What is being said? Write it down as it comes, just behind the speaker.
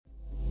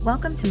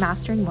Welcome to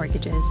Mastering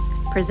Mortgages,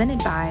 presented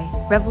by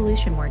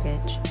Revolution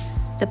Mortgage,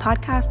 the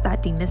podcast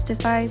that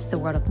demystifies the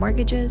world of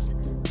mortgages,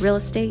 real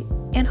estate,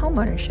 and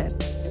homeownership.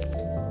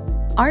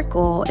 Our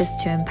goal is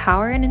to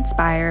empower and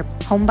inspire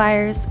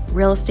homebuyers,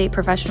 real estate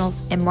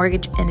professionals, and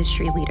mortgage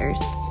industry leaders.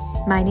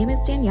 My name is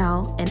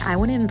Danielle, and I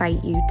want to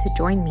invite you to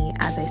join me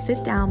as I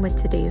sit down with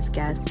today's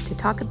guest to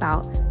talk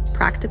about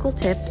practical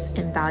tips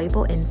and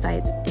valuable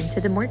insights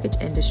into the mortgage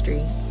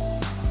industry.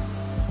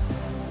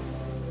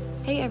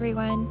 Hey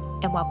everyone,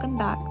 and welcome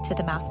back to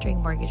the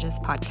Mastering Mortgages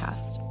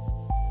podcast.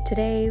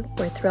 Today,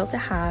 we're thrilled to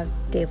have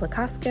Dave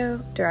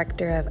Lukacsko,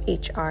 Director of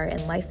HR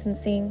and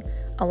Licensing,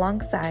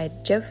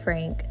 alongside Joe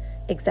Frank,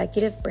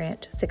 Executive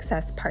Branch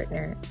Success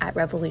Partner at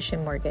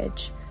Revolution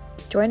Mortgage.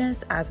 Join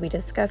us as we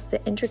discuss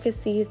the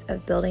intricacies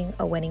of building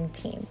a winning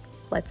team.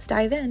 Let's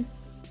dive in.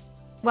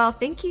 Well,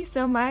 thank you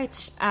so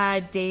much,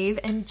 Dave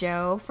and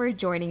Joe, for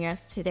joining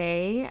us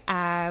today.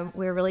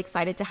 We're really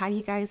excited to have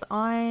you guys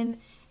on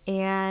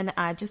and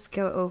just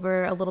go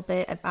over a little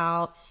bit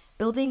about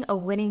building a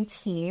winning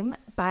team.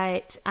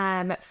 But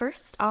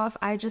first off,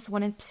 I just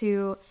wanted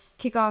to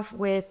kick off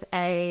with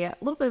a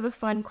little bit of a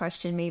fun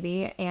question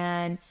maybe.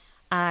 And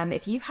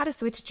if you had to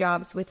switch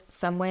jobs with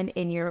someone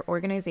in your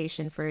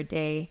organization for a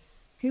day,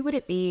 who would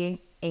it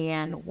be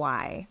and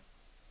why?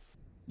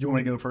 You want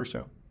me to go first,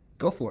 Joe?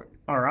 Go for it.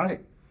 All right.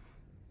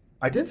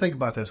 I did think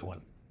about this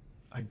one.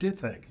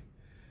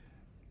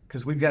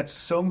 Because we've got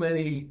so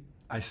many,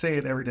 I say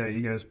it every day,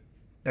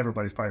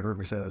 everybody's probably heard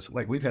me say this,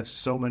 like we've got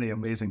so many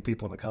amazing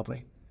people in the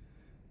company.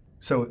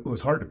 So it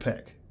was hard to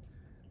pick.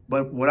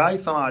 But what I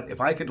thought, if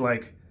I could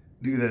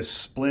do this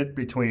split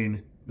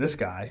between this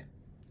guy,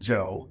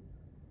 Joe,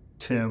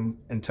 Tim,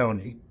 and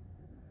Tony,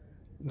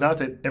 not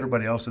that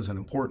everybody else isn't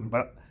important,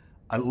 but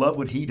I love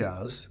what he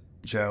does,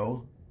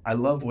 Joe. I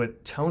love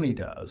what Tony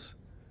does.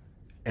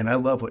 And I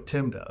love what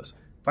Tim does.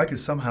 If I could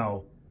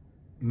somehow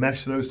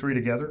mesh those three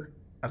together,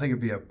 I think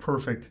it'd be a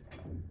perfect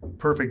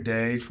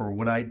day for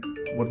what I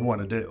would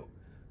want to do.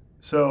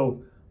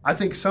 So I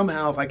think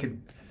somehow if I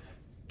could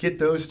get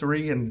those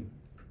three and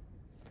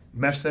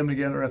mesh them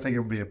together, I think it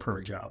would be a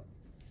perfect job.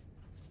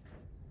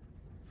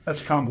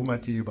 That's a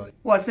compliment to you, buddy.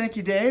 Well, thank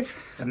you, Dave.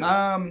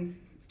 I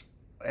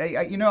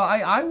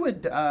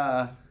would,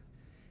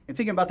 in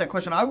thinking about that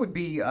question, I would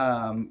be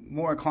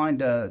more inclined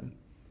to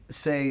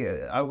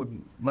say I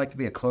would like to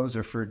be a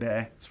closer for a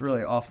day. It's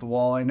really off the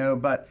wall, I know,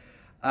 but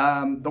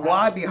the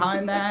why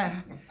behind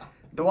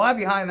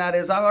that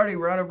is I've already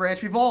run a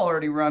branch. We've all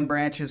already run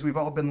branches. We've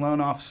all been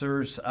loan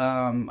officers.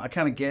 I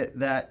kind of get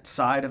that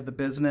side of the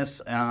business.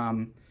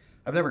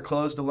 I've never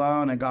closed a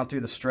loan and gone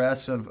through the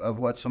stress of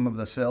what some of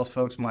the sales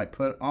folks might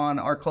put on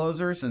our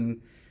closers,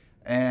 and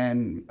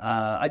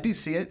I do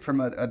see it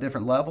from a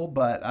different level,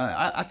 but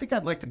I think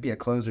I'd like to be a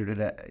closer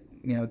today,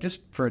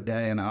 just for a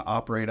day and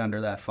operate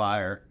under that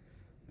fire.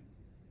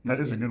 That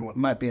is a good one.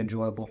 Might be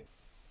enjoyable.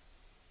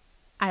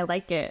 I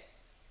like it.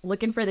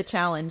 Looking for the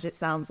challenge, it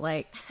sounds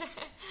like.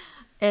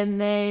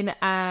 And then,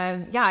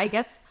 I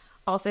guess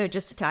also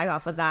just to tag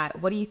off of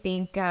that, what do you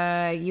think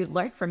you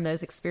learned from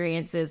those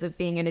experiences of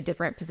being in a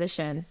different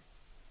position?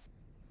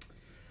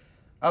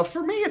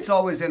 For me, it's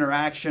always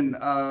interaction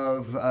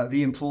of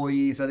the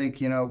employees. I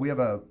think, we have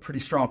a pretty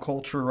strong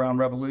culture around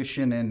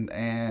Revolution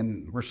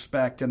and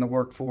respect in the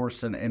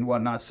workforce and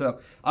whatnot.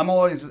 So I'm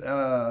always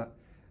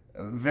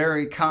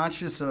very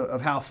conscious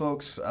of how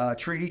folks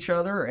treat each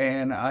other.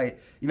 And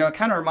it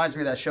kind of reminds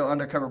me of that show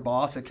Undercover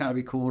Boss. It'd kind of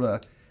be cool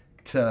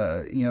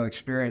to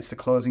experience the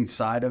closing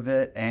side of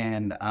it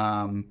and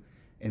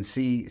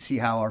see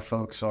how our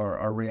folks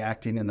are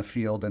reacting in the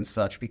field and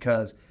such,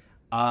 because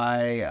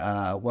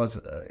I was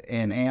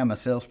and am a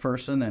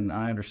salesperson, and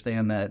I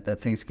understand that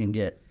things can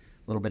get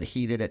a little bit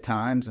heated at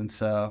times. And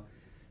so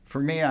for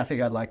me, I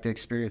think I'd like to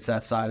experience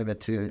that side of it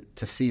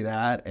to see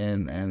that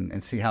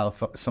and see how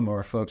some of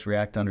our folks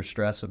react under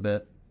stress a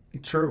bit.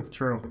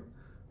 True.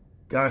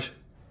 Gosh,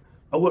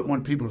 I wouldn't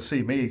want people to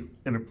see me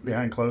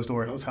behind closed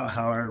doors,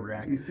 how I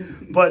react.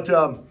 But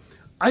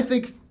I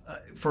think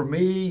for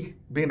me,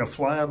 being a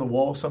fly on the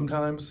wall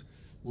sometimes,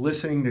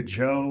 listening to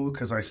Joe,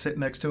 because I sit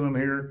next to him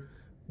here,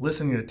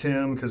 listening to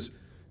Tim, because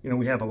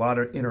we have a lot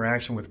of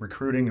interaction with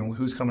recruiting and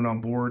who's coming on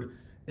board,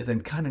 and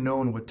then kind of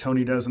knowing what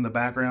Tony does in the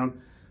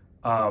background.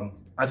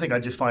 I think I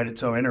just find it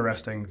so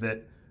interesting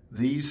that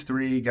these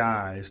three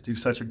guys do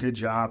such a good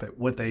job at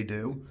what they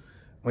do.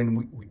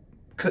 We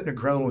couldn't have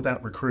grown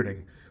without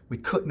recruiting. We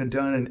couldn't have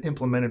done and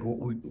implemented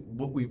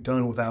what we've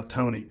done without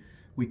Tony.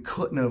 We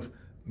couldn't have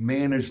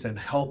managed and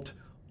helped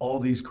all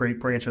these great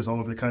branches all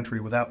over the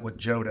country without what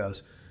Joe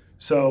does.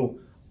 So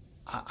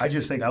I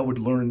just think I would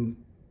learn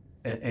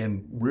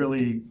and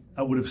really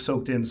I would have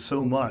soaked in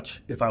so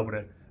much if I would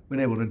have been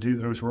able to do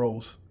those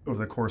roles over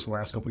the course of the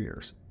last couple of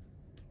years.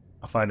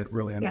 I find it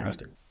really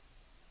interesting.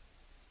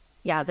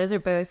 Yeah, those are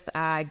both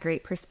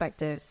great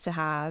perspectives to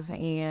have,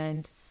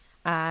 and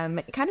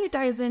it kind of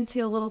dives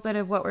into a little bit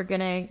of what we're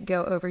going to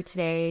go over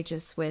today,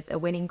 just with a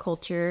winning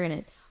culture.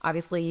 And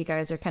obviously you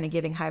guys are kind of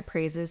giving high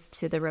praises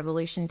to the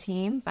Revolution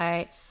team,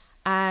 but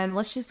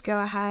let's just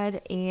go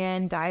ahead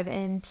and dive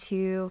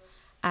into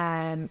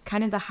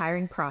kind of the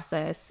hiring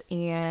process,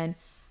 and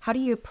how do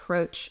you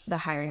approach the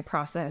hiring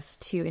process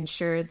to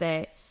ensure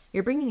that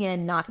you're bringing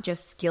in not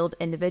just skilled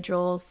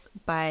individuals,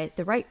 but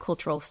the right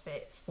cultural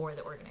fit for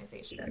the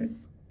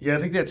organization? Yeah, I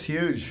think that's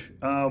huge.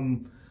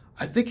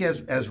 I think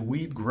as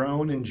we've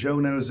grown, and Joe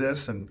knows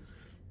this, and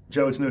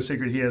Joe, it's no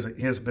secret he has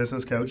a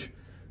business coach,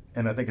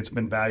 and I think it's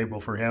been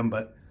valuable for him.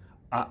 But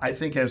I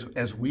think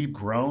as we've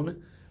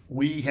grown,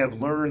 we have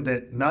learned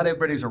that not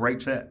everybody's a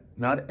right fit.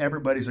 Not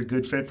everybody's a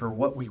good fit for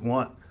what we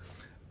want.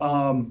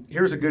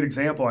 Here's a good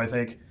example, I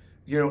think.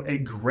 A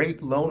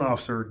great loan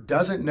officer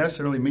doesn't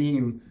necessarily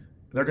mean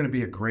they're going to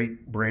be a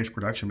great branch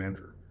production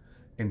manager,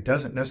 and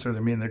doesn't necessarily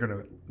mean they're going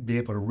to be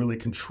able to really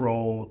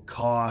control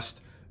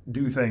cost,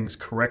 do things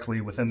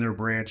correctly within their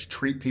branch,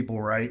 treat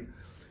people right.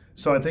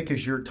 So I think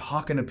as you're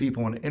talking to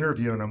people and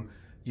interviewing them,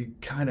 you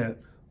kind of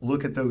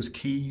look at those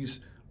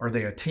keys. Are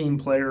they a team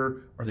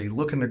player? Are they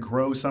looking to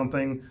grow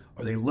something?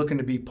 Are they looking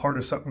to be part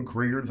of something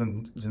greater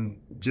than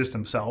just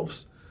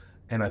themselves?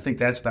 And I think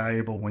that's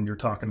valuable when you're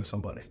talking to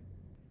somebody.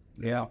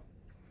 Yeah.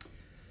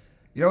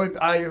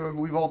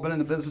 We've all been in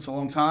the business a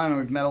long time,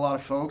 and we've met a lot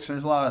of folks.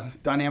 There's a lot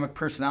of dynamic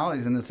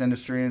personalities in this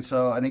industry, and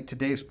so I think to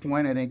Dave's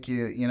point, I think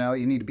you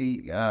need to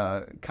be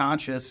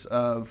conscious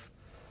of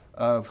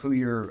who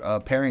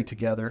you're pairing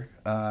together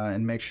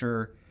and make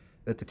sure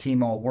that the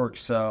team all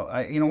works. So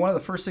one of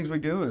the first things we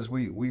do is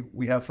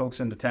we have folks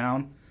into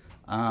town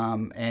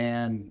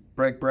and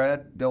break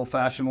bread the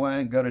old-fashioned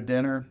way, and go to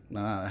dinner,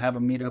 have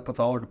a meet up with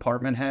all our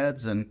department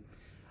heads, and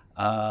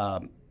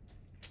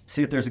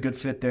see if there's a good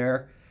fit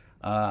there.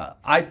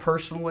 I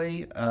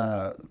personally,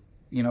 I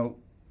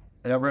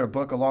read a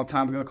book a long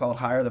time ago called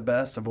Hire the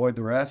Best, Avoid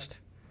the Rest.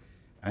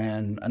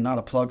 And not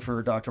a plug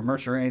for Dr.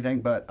 Mercer or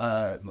anything, but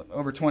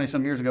over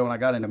 20-some years ago when I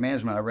got into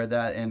management, I read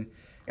that. And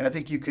I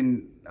think you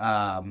can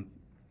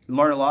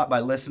learn a lot by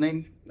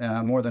listening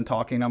more than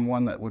talking. I'm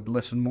one that would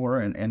listen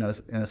more in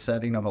a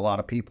setting of a lot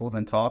of people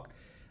than talk.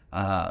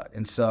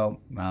 And so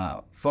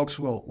folks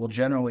will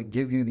generally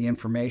give you the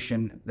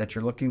information that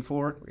you're looking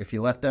for if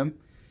you let them.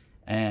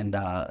 And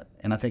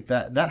I think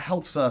that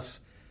helps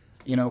us,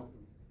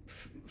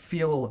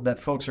 feel that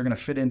folks are going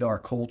to fit into our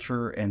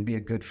culture and be a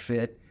good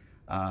fit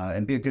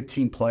and be a good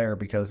team player,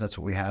 because that's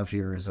what we have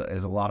here is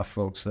a lot of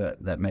folks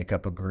that make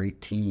up a great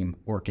team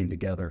working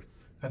together.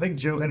 I think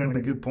Joe hit on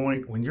a good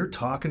point. When you're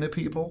talking to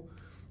people,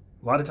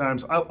 a lot of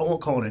times, I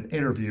won't call it an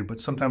interview,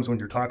 but sometimes when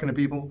you're talking to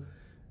people,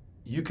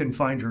 you can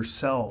find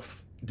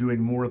yourself doing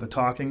more of the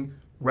talking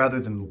rather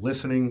than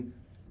listening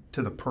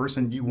to the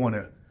person you want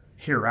to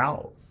hear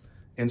out.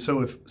 And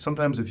so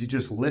sometimes if you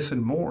just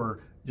listen more,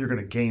 you're going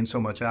to gain so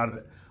much out of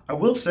it. I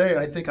will say,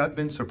 I think I've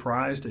been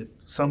surprised at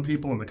some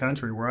people in the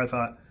country where I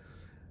thought,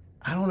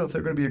 I don't know if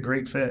they're going to be a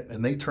great fit,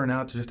 and they turn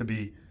out to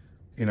be,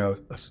 a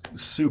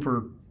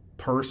super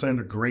person,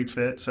 a great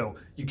fit. So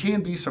you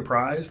can be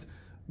surprised,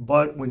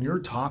 but when you're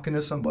talking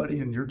to somebody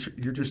and you're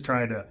just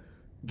trying to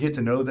get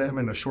to know them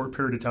in a short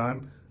period of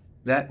time,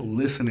 that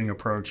listening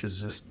approach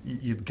is just,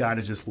 you've got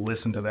to just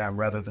listen to them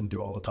rather than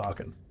do all the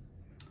talking.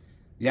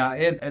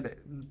 Yeah,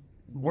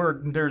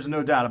 there's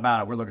no doubt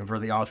about it. We're looking for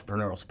the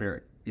entrepreneurial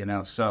spirit,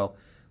 so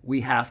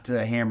we have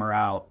to hammer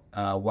out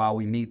while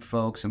we meet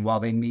folks and while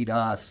they meet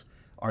us,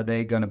 are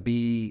they going to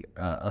be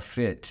a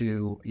fit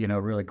to,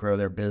 really grow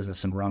their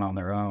business and run on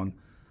their own?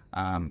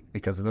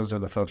 Because those are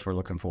the folks we're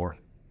looking for.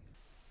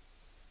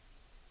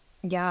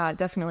 Yeah,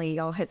 definitely.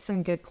 Y'all hit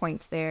some good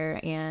points there.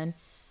 And,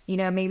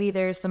 maybe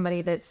there's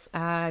somebody that's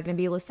going to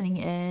be listening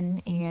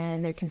in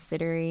and they're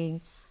considering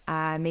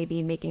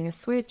maybe making a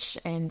switch.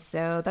 And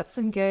so that's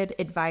some good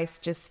advice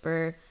just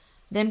for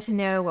them to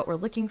know what we're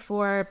looking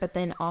for. But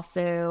then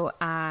also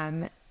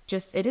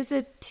it is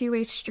a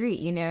two-way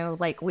street,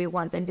 like we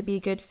want them to be a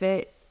good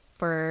fit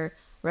for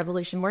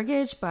Revolution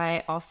Mortgage,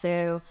 but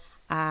also,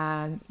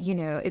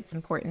 it's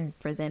important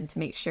for them to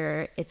make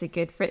sure it's a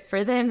good fit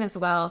for them as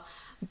well.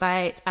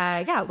 But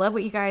I love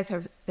what you guys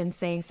have been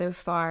saying so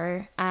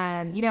far.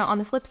 On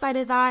the flip side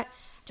of that,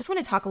 just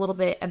want to talk a little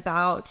bit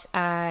about,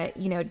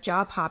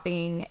 job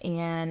hopping,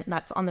 and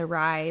that's on the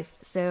rise.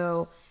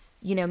 So,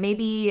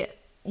 maybe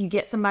you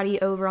get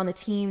somebody over on the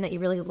team that you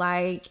really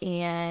like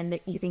and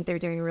you think they're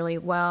doing really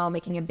well,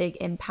 making a big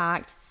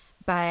impact.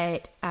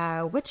 But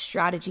which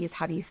strategies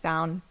have you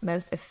found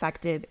most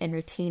effective in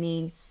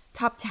retaining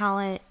top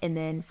talent and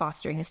then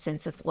fostering a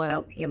sense of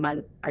loyalty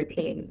among our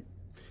team?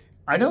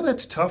 I know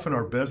that's tough in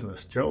our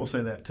business. Joe will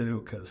say that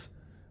too, because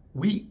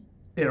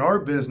in our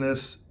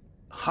business,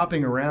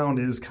 hopping around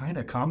is kind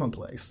of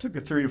commonplace. Took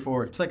a 3 to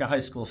 4. It's like a high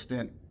school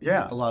stint.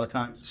 Yeah, a lot of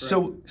times.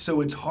 So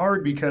it's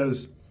hard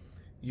because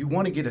you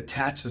want to get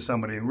attached to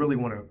somebody and really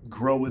want to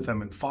grow with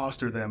them and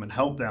foster them and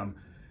help them.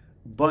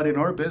 But in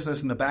our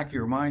business, in the back of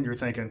your mind, you're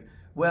thinking,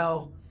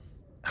 well,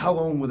 how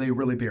long will they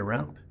really be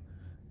around?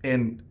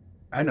 And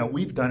I know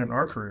we've done it in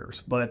our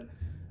careers, but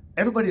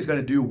everybody's got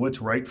to do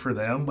what's right for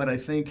them. But I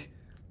think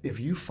if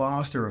you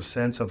foster a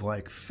sense of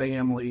like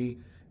family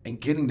and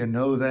getting to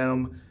know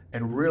them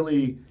and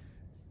really,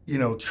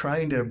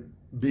 trying to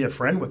be a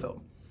friend with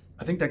them,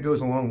 I think that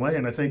goes a long way.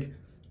 And I think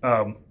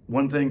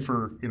one thing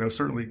for,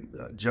 certainly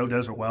Joe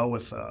does it well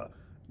with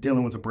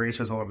dealing with the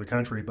branches all over the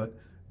country, but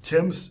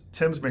Tim's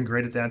been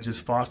great at that,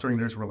 just fostering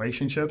those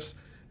relationships.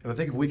 And I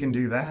think if we can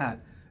do that,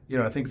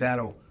 I think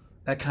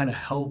that kind of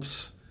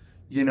helps,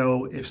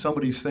 if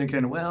somebody's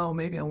thinking, well,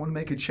 maybe I want to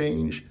make a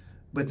change,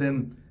 but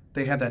then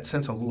they have that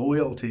sense of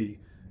loyalty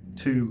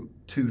to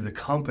the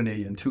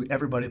company and to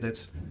everybody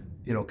that's,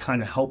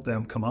 kind of helped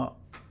them come up.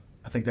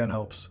 I think that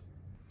helps.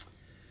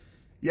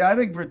 Yeah, I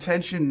think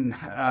retention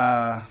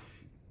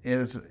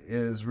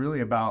is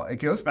really about, it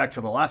goes back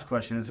to the last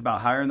question, it's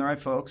about hiring the right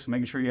folks,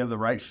 making sure you have the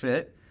right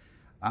fit,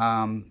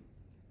 and,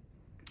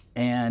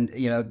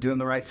 doing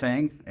the right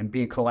thing and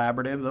being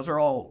collaborative. Those are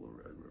all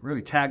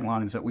really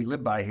taglines that we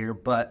live by here,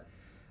 but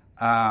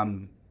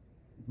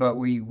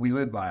we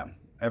live by them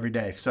every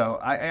day. So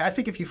I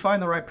think if you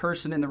find the right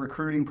person in the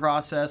recruiting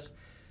process,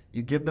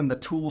 you give them the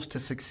tools to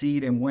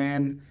succeed and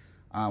win.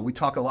 We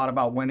talk a lot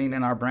about winning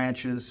in our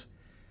branches.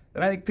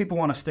 And I think people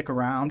want to stick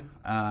around,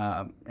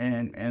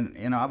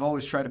 and I've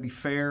always tried to be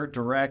fair,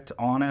 direct,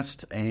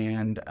 honest,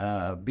 and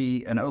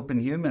be an open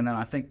human, and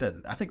I think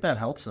that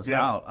helps us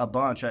out a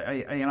bunch.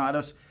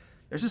 There's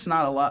just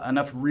not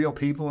enough real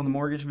people in the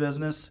mortgage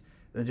business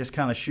that just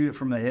kind of shoot it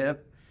from the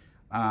hip,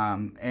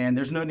 and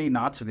there's no need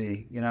not to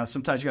be.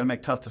 Sometimes you got to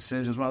make tough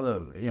decisions. One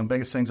of the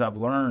biggest things I've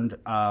learned,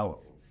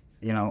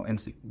 in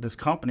this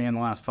company in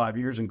the last 5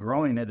 years and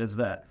growing it is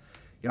that.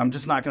 I'm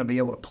just not going to be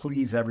able to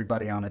please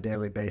everybody on a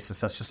daily basis.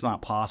 That's just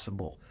not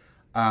possible.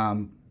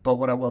 But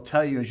what I will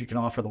tell you is you can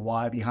offer the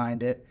why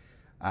behind it.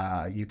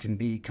 You can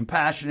be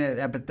compassionate,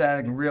 empathetic,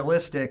 and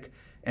realistic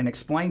and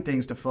explain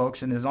things to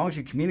folks. And as long as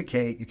you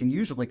communicate, you can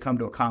usually come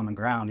to a common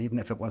ground, even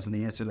if it wasn't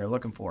the answer they're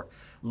looking for.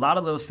 A lot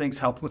of those things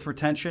help with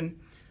retention.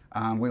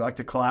 We like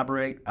to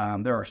collaborate.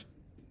 There are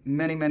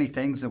many, many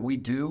things that we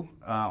do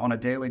on a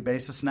daily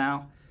basis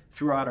now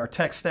throughout our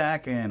tech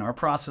stack and our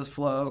process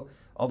flow,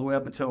 all the way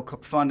up until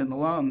funding the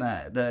loan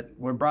that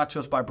were brought to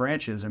us by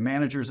branches and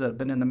managers that have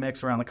been in the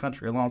mix around the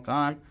country a long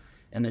time,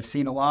 and they've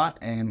seen a lot,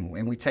 and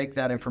we take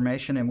that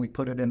information and we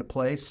put it into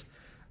place.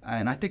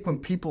 And I think when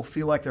people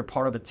feel like they're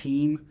part of a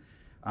team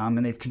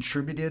and they've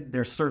contributed,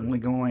 they're certainly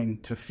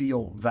going to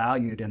feel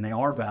valued, and they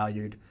are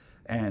valued,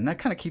 and that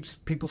kind of keeps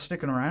people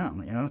sticking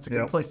around. It's a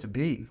good place to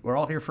be. We're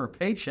all here for a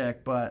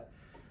paycheck, but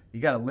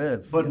you got to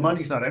live. But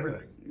money's not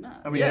everything.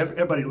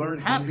 Everybody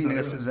learns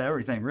happiness is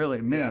everything, really,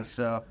 to me. Yeah.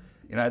 So.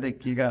 I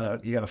think you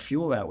gotta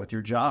fuel that with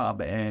your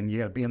job, and you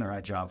gotta be in the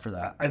right job for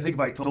that. I think if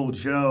I told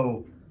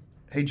Joe,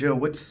 "Hey Joe,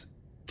 what's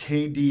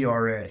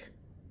KDRA?"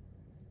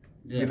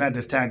 Yeah. You've had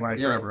this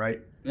tagline forever, right?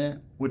 Yeah.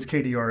 What's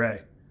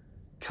KDRA?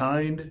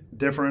 Kind,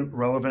 different,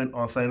 relevant,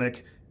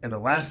 authentic, and the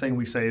last thing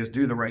we say is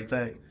do the right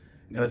thing.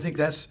 And I think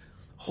that's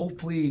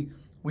hopefully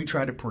we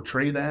try to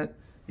portray that.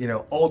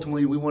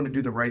 Ultimately we want to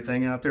do the right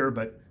thing out there,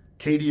 but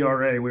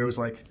KDRA, we was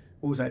like,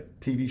 what was that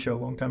TV show a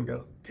long time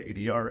ago?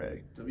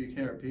 KDRA.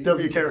 WKRP.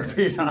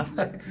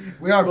 WKRP.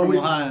 We are from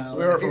Ohio.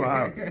 We are from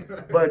Ohio.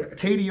 But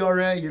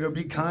KDRA,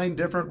 be kind,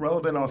 different,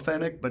 relevant,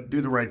 authentic, but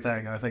do the right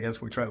thing. And I think that's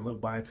what we try to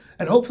live by.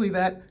 And hopefully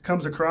that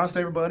comes across to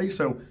everybody.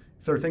 So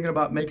if they're thinking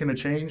about making a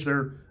change,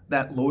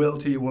 that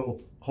loyalty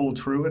will hold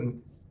true,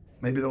 and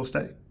maybe they'll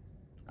stay.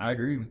 I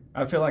agree.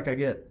 I feel like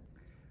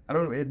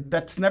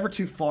that's never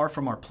too far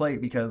from our plate,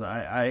 because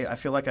I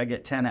feel like I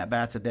get 10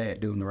 at-bats a day at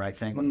doing the right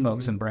thing with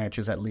folks in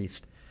branches at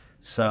least.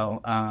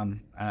 So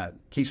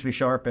keeps me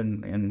sharp,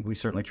 and we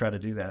certainly try to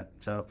do that.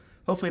 So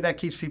hopefully that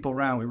keeps people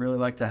around. We really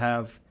like to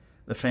have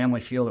the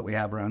family feel that we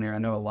have around here. I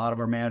know a lot of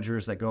our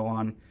managers that go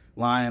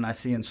online, and I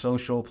see in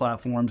social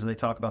platforms, they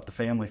talk about the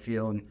family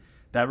feel, and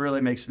that really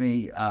makes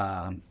me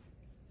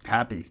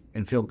happy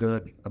and feel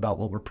good about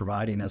what we're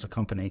providing as a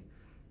company.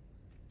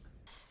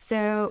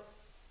 So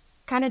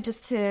kind of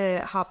just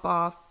to hop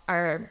off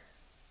or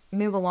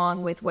move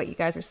along with what you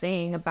guys are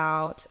saying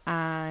about,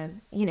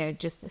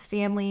 just the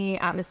family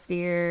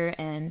atmosphere,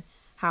 and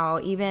how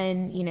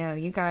even,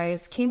 you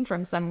guys came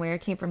from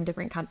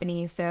different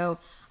companies. So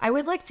I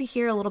would like to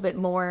hear a little bit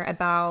more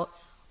about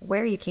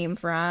where you came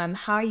from,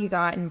 how you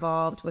got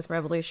involved with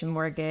Revolution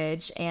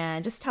Mortgage,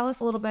 and just tell us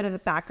a little bit of a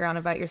background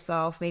about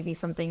yourself, maybe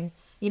something,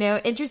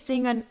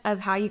 interesting of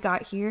how you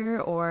got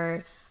here,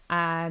 or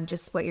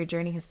just what your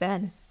journey has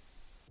been.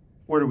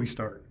 Where do we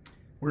start?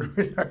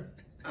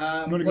 I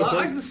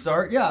can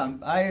start. Yeah,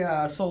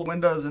 I sold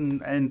windows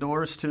and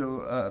doors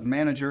to a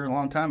manager a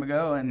long time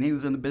ago, and he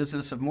was in the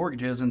business of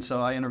mortgages, and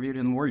so I interviewed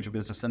in the mortgage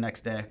business the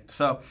next day.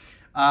 So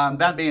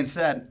that being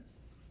said,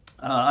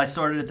 I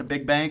started at the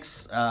big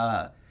banks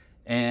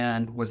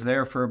and was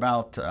there for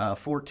about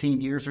 14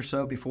 years or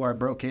so before I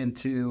broke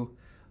into,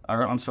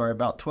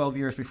 about 12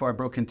 years before I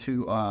broke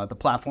into the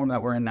platform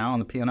that we're in now, on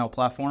the P&L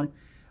platform,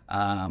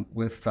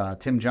 with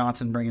Tim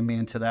Johnson bringing me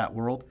into that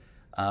world.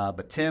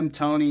 But Tim,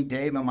 Tony,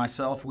 Dave, and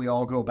myself, we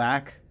all go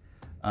back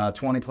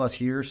 20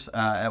 plus years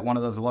at one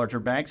of those larger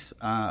banks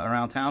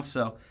around town.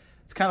 So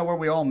it's kind of where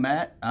we all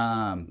met,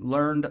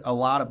 learned a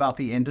lot about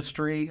the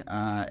industry,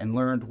 and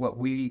learned what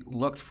we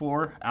looked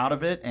for out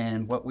of it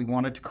and what we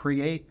wanted to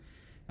create.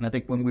 And I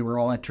think when we were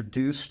all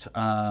introduced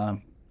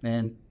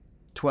and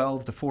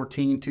 2012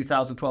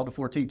 to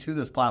 14 to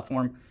this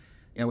platform,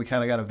 we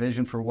kind of got a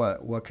vision for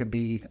what could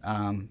be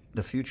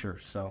the future.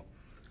 So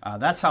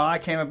that's how I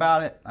came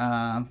about it.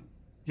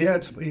 Yeah,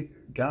 it's funny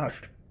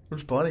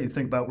to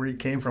think about where you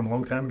came from a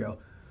long time ago.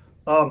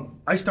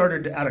 I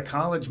started out of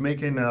college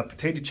making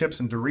potato chips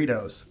and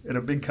Doritos at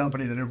a big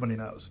company that everybody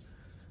knows.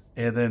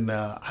 And then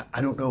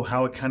I don't know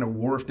how it kind of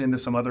morphed into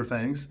some other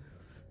things,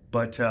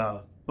 but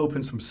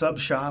opened some sub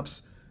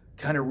shops,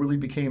 kind of really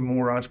became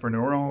more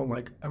entrepreneurial.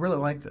 Like, I really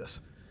like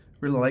this.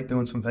 Really like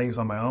doing some things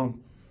on my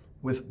own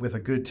with a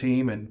good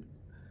team and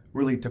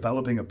really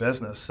developing a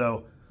business.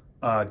 So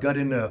got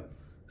into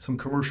some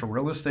commercial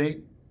real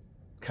estate,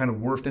 kind of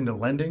morphed into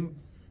lending,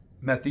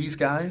 met these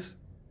guys,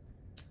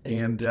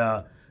 and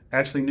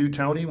actually knew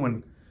Tony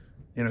when,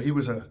 he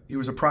was a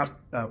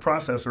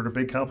processor at a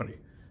big company,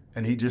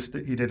 and he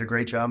did a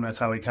great job, and that's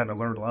how he kind of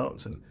learned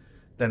loans. And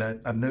then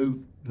I've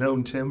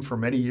known Tim for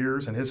many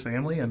years and his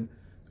family, and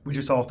we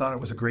just all thought it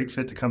was a great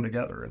fit to come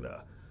together. And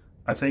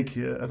I think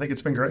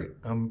it's been great.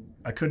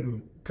 I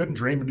couldn't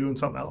dream of doing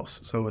something else.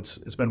 So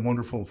it's been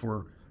wonderful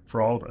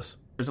for all of us.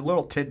 There's a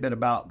little tidbit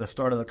about the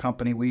start of the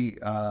company. We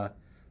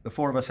the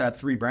four of us had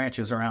 3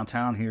 branches around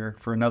town here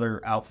for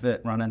another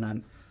outfit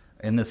running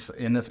in this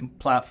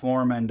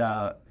platform, and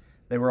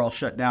they were all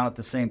shut down at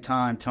the same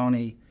time.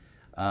 Tony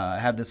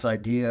had this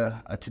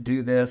idea to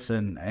do this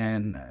and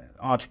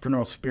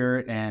entrepreneurial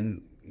spirit,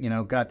 and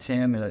got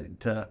Tim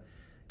to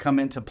come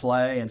into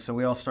play, and so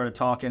we all started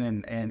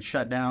talking and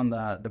shut down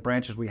the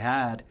branches we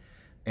had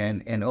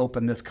and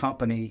opened this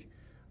company.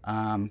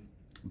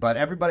 But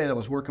everybody that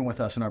was working with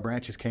us in our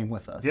branches came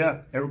with us.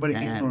 Yeah, everybody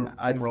came from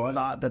I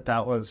thought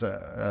that was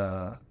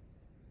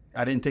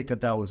I didn't think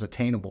that was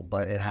attainable,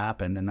 but it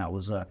happened, and that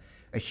was a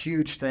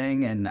huge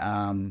thing.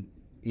 And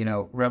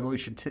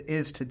Revolution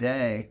is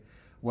today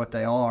what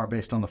they are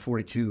based on the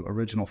 42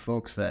 original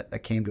folks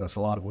that came to us, a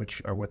lot of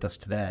which are with us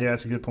today. Yeah,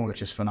 that's a good point.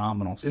 Which is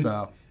phenomenal.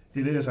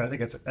 It is. I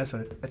think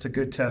that's a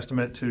good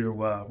testament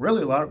to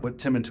really a lot of what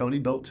Tim and Tony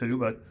built too.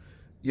 But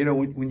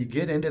when you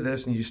get into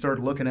this and you start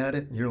looking at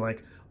it, and you're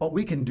like, oh,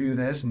 we can do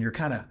this, and you're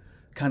kind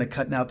of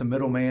cutting out the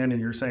middleman,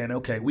 and you're saying,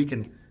 okay, we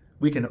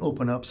can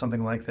open up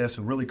something like this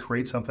and really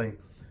create something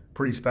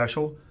pretty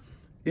special.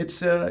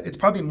 It's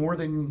probably more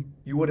than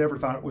you would ever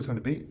thought it was going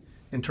to be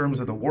in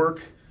terms of the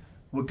work,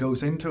 what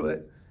goes into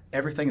it,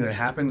 everything that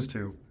happens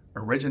to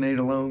originate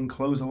a loan,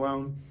 close a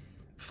loan,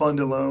 fund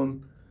a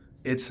loan.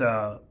 It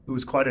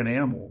was quite an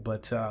animal,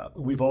 but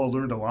we've all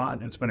learned a lot,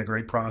 and it's been a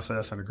great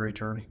process and a great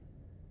journey.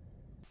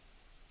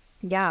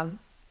 Yeah,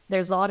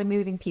 there's a lot of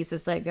moving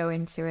pieces that go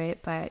into it,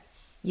 but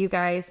you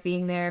guys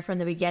being there from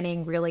the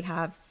beginning really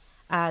have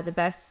the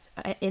best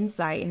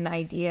insight and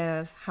idea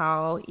of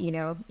how,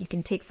 you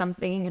can take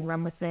something and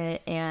run with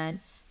it and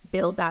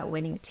build that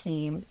winning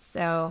team.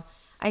 So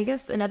I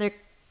guess go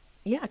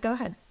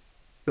ahead.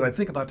 I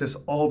think about this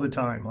all the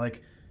time,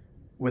 like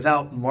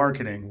without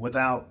marketing,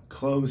 without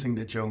closing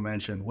that Joe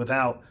mentioned,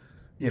 without,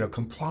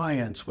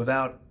 compliance,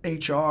 without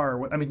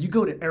HR. I mean, you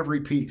go to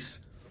every piece.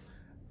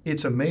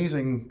 It's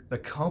amazing the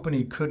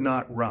company could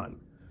not run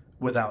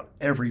without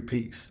every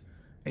piece.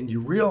 And you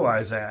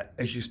realize that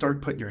as you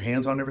start putting your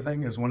hands on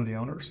everything as one of the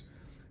owners,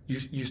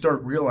 you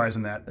start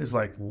realizing that it's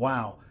like,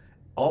 wow,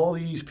 all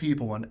these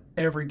people in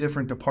every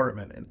different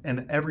department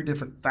and every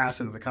different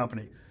facet of the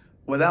company,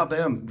 without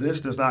them,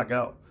 this does not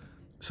go.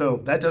 So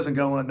that doesn't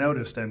go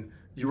unnoticed, and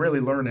you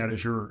really learn that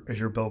as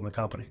you're building the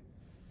company.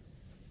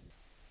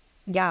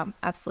 Yeah,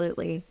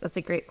 absolutely. That's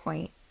a great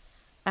point.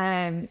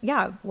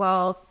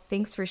 Well,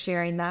 thanks for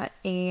sharing that.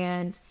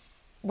 And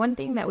one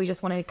thing that we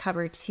just wanted to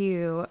cover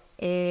too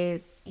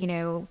is,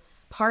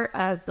 part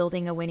of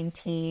building a winning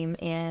team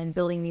and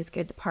building these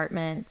good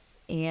departments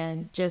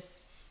and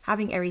just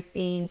having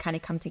everything kind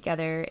of come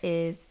together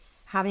is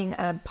having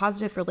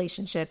positive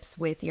relationships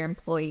with your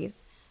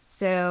employees.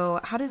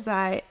 So how do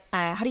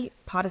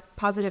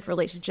positive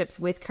relationships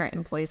with current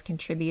employees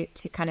contribute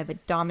to kind of a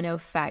domino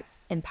effect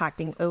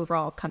impacting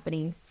overall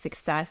company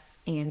success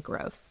and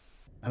growth?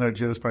 I know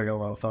Joe's probably got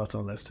a lot of thoughts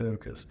on this too,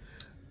 because,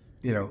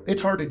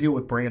 it's hard to deal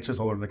with branches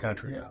all over the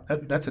country. Yeah.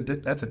 That's a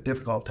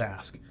difficult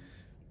task.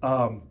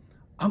 I'm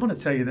going to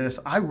tell you this.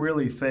 I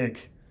really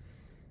think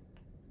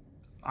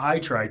I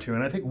try to,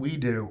 and I think we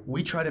do,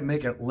 we try to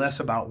make it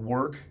less about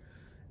work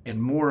and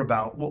more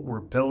about what we're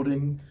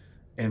building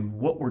and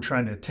what we're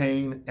trying to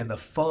attain and the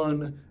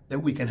fun that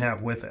we can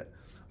have with it.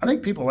 I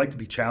think people like to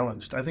be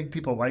challenged. I think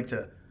people like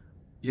to,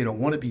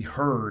 want to be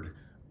heard,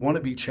 want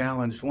to be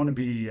challenged, want to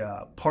be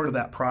part of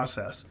that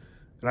process.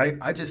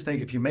 And I just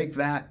think if you make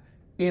that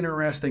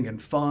interesting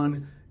and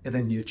fun, and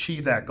then you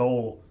achieve that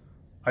goal,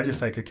 I just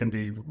think it can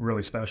be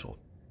really special.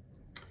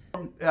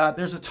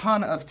 There's a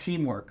ton of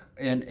teamwork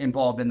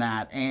involved in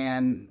that,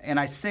 and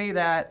I say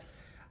that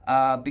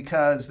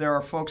because there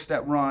are folks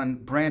that run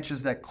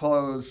branches that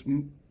close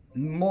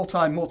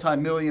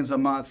multi-millions a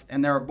month,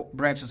 and there are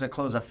branches that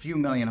close a few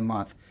million a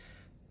month.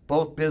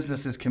 Both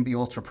businesses can be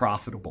ultra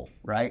profitable,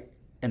 right?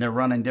 And they're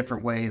run in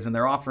different ways, and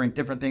they're offering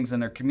different things in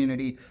their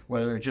community,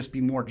 whether it just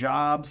be more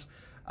jobs,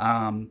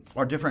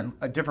 or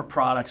different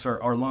products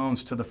or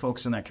loans to the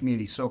folks in that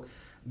community. So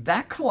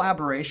that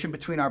collaboration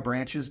between our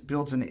branches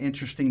builds an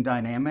interesting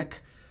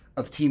dynamic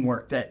of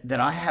teamwork that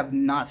I have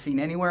not seen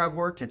anywhere I've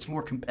worked. It's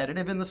more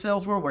competitive in the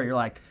sales world where you're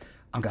like,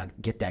 I'm going to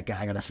get that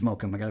guy, I got to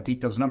smoke him, I got to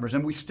beat those numbers.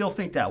 And we still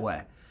think that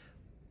way.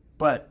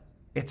 But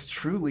it's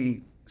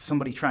truly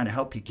somebody trying to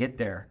help you get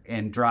there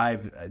and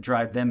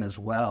drive them as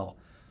well.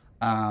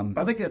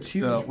 I think that's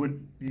huge what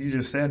you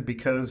just said,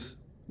 because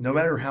no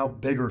matter how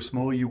big or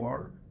small you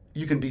are,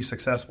 you can be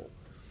successful.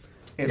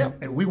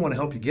 And we want to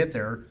help you get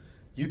there.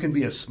 You can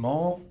be a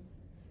small,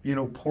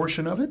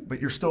 portion of it,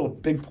 but you're still a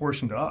big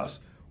portion to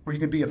us. Or you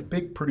can be a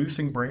big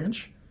producing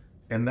branch,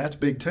 and that's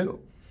big too.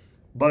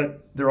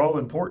 But they're all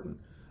important.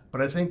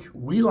 But I think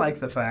we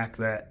like the fact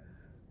that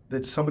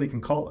somebody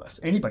can call us.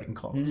 Anybody can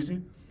call us.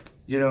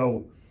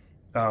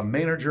 A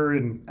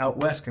manager out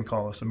west can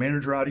call us. A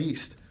manager out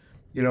east.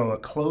 A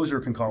closer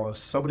can call us.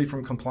 Somebody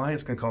from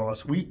compliance can call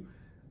us. I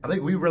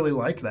think we really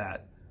like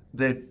that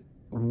we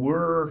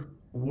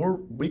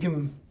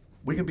can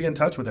be in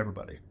touch with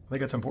everybody. I think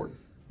that's important.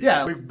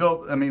 Yeah, we've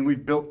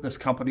built this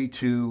company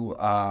to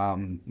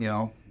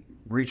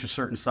reach a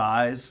certain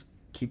size,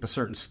 keep a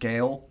certain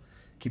scale,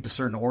 keep a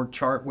certain org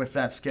chart with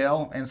that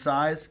scale and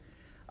size.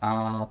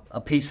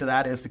 A piece of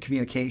that is the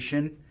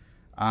communication,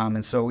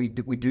 and so we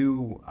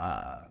do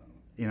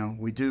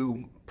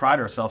pride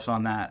ourselves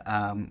on that.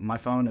 My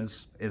phone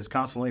is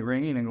constantly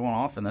ringing and going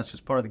off, and that's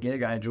just part of the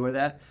gig. I enjoy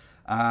that.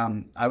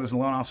 I was a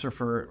loan officer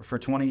for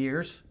 20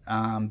 years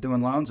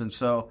doing loans, and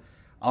so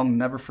I'll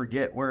never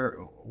forget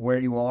where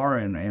you are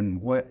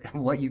and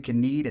what you can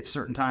need at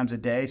certain times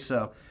of day.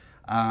 So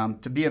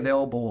to be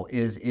available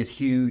is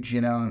huge.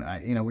 We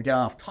got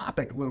off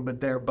topic a little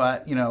bit there,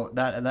 but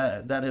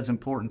that is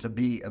important to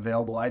be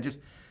available.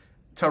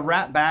 To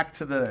wrap back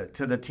to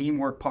the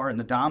teamwork part and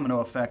the domino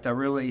effect, I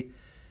really,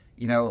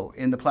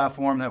 in the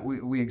platform that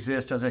we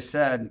exist, as I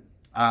said,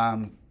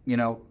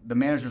 the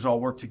managers all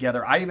work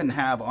together. I even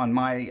have on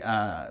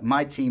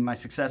my team, my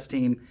success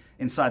team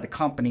inside the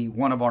company,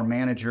 one of our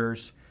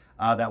managers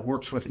that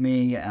works with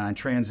me and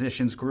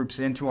transitions groups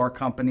into our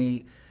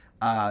company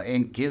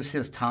and gives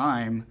his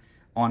time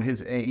on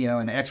his,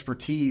 and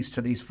expertise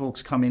to these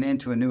folks coming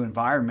into a new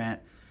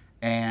environment.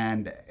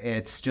 And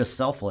it's just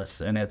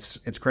selfless, and it's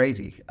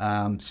crazy.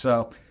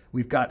 So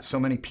we've got so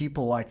many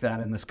people like that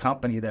in this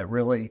company that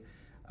really,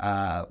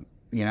 and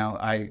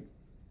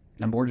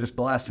we're just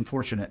blessed and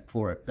fortunate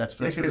for it. That's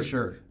for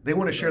sure. They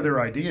want to share their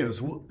ideas.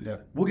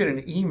 We'll get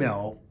an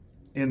email,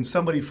 and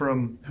somebody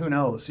from, who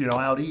knows,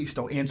 out east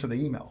will answer the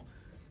email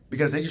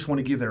because they just want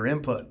to give their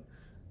input.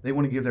 They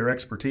want to give their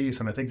expertise,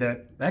 and I think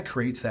that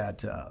creates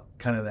that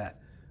kind of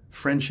that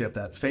friendship,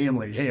 that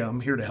family. Hey,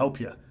 I'm here to help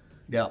you.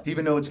 Yeah.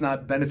 Even though it's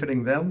not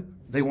benefiting them,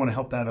 they want to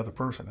help that other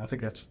person. I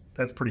think that's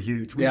pretty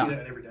huge. We see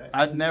that every day.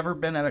 I've never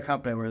been at a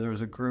company where there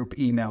was a group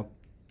email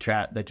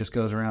chat that just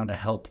goes around to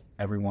help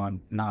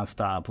everyone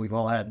nonstop. We've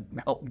all had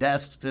help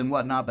desks and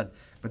whatnot, but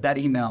that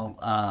email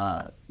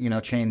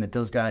chain that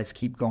those guys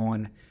keep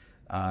going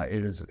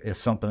is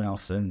something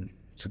else, and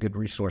it's a good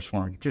resource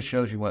for them. It just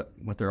shows you what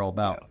they're all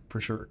about,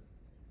 for sure.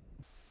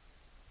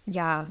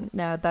 Yeah,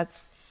 no,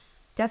 that's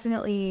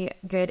definitely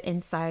good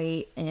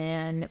insight,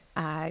 and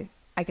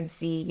I can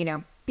see,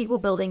 people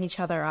building each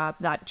other up.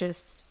 That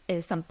just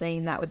is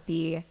something that would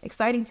be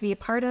exciting to be a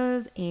part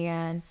of,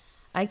 and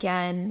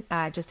again,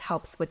 just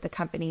helps with the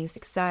company's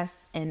success.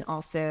 And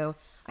also,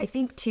 I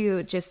think too,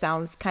 it just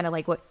sounds kind of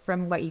like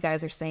what you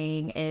guys are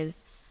saying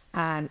is,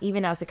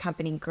 even as the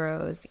company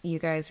grows, you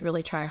guys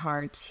really try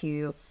hard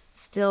to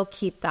still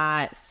keep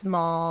that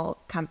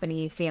small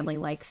company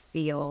family-like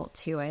feel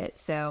to it.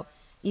 So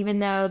even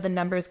though the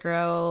numbers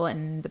grow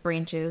and the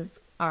branches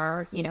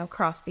are,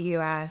 across the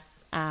U.S.,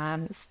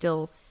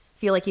 still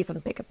feel like you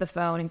can pick up the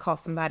phone and call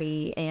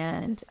somebody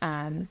and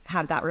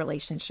have that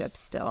relationship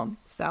still.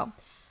 So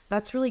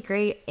that's really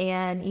great.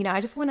 And,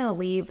 I just want to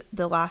leave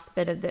the last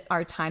bit of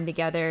our time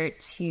together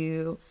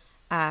to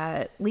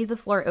leave the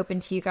floor open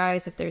to you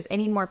guys. If there's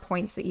any more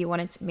points that you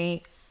wanted to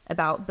make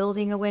about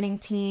building a winning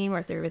team, or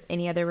if there was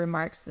any other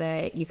remarks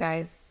that you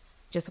guys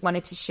just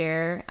wanted to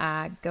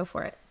share, go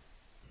for it.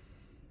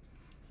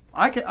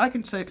 I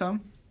can say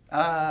some.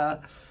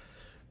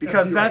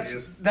 Because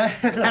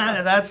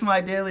that's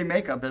my daily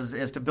makeup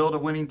is to build a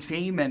winning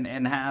team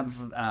and have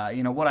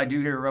what I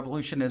do here at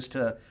Revolution is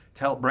to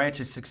help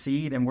branches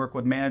succeed and work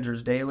with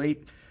managers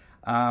daily.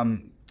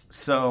 And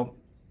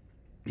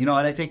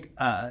I think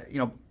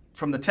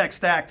from the tech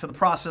stack to the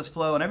process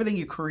flow and everything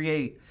you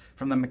create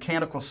from the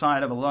mechanical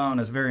side of a loan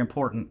is very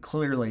important,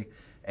 clearly,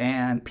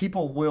 and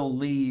people will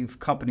leave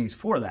companies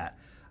for that.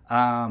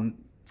 And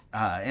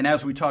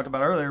as we talked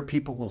about earlier,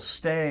 people will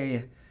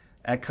stay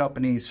at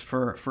companies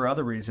for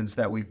other reasons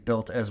that we've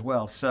built as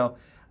well. So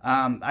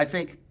I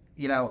think,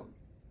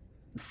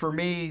 for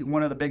me,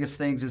 one of the biggest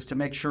things is to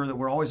make sure that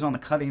we're always on the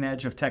cutting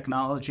edge of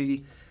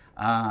technology,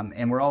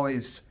 and we're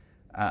always,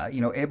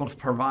 able to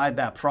provide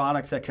that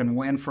product that can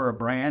win for a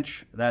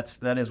branch.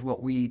 That is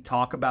what we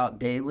talk about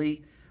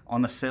daily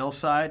on the sales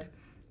side.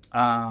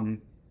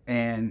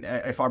 And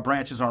if our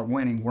branches aren't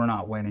winning, we're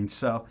not winning.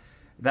 So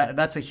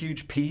that's a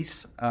huge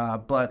piece.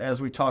 But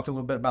as we talked a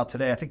little bit about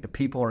today, I think the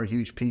people are a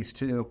huge piece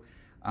too,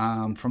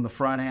 from the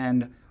front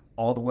end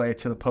all the way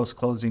to the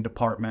post-closing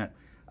department,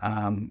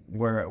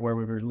 where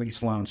we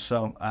release loans.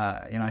 So,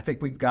 I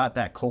think we've got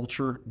that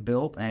culture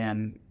built,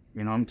 and,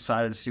 I'm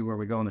excited to see where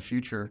we go in the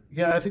future.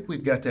 Yeah, I think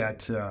we've got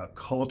that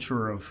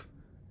culture of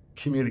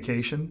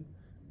communication,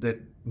 that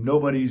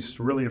nobody's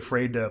really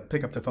afraid to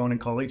pick up the phone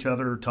and call each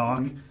other or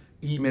talk,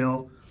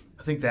 email.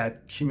 I think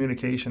that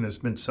communication has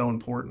been so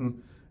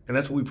important, and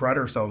that's what we pride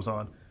ourselves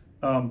on.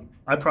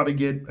 I probably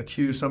get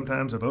accused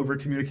sometimes of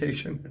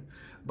over-communication,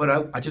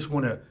 but I just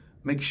want to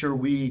make sure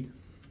we...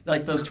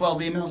 Like those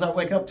 12 emails I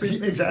wake up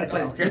to?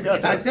 Exactly. Oh, okay.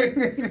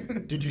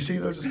 Did you see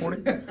those this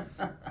morning?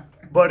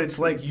 But it's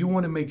like you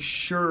want to make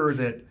sure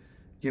that,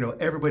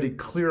 everybody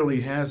clearly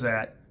has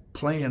that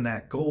plan,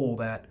 that goal,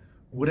 that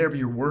whatever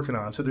you're working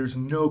on, so there's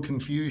no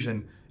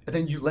confusion. And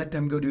then you let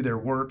them go do their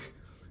work,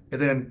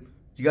 and then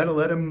you got to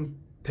let them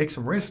take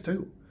some risks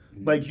too.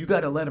 Like, you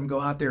got to let them go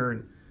out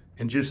there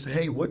and just,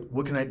 hey,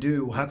 what can I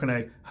do? How can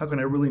I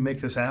really make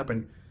this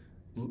happen?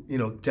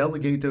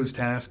 Delegate those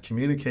tasks,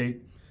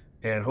 communicate,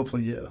 and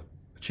hopefully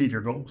achieve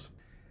your goals.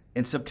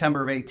 In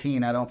September of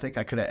 18, I don't think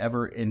I could have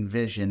ever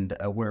envisioned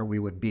where we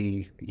would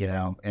be,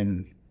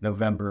 in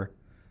November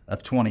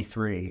of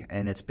 23.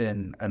 And it's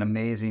been an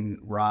amazing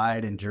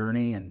ride and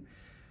journey. And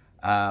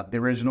the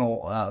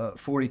original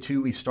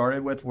 42 we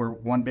started with were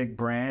one big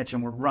branch,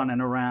 and we're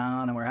running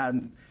around, and we're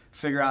having to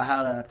figure out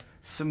how to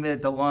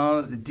submit the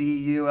loans, the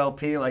DU,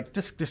 LP, like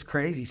just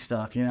crazy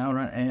stuff,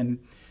 and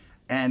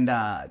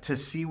to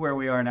see where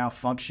we are now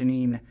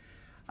functioning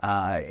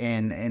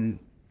in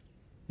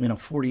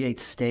 48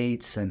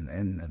 states,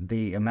 and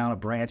the amount of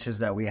branches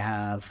that we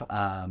have,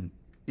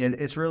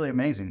 it's really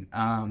amazing.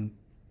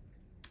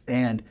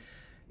 And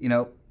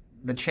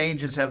the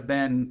changes have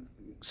been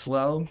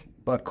slow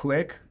but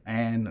quick,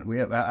 and we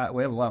have a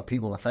lot of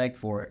people to thank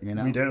for it.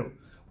 We do.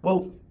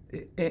 Well,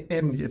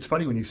 and it's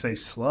funny when you say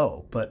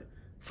slow, but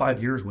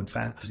 5 years went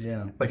fast.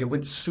 Yeah. Like, it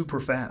went super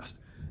fast.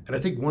 And I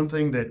think one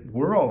thing that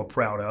we're all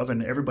proud of,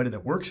 and everybody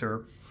that works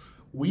here,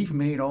 we've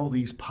made all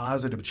these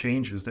positive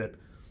changes that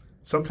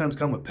sometimes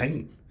come with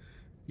pain.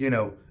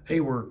 Hey,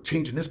 we're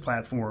changing this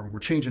platform, we're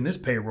changing this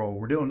payroll,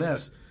 we're doing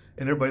this.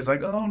 And everybody's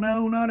like, oh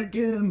no, not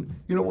again.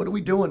 What are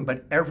we doing?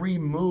 But every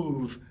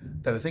move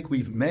that I think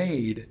we've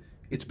made,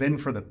 it's been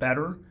for the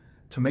better,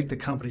 to make the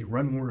company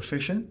run more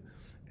efficient.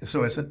 And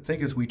so I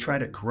think as we try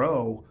to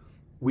grow,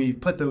 we've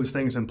put those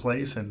things in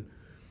place, and,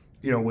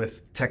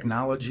 with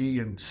technology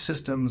and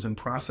systems and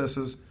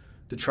processes,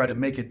 to try to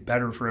make it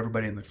better for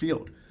everybody in the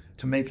field,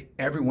 to make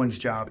everyone's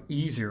job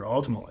easier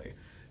ultimately.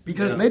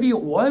 Because maybe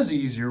it was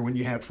easier when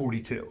you had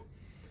 42,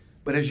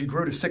 but as you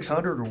grow to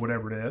 600 or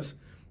whatever it is,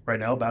 right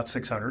now about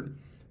 600,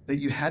 that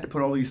you had to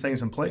put all these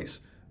things in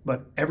place.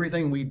 But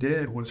everything we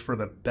did was for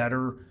the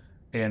better,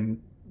 and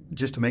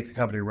just to make the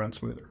company run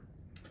smoother.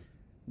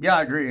 Yeah,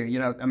 I agree.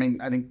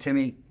 I think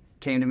Timmy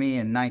came to me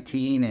in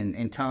 19,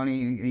 and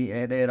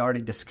Tony, they had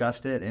already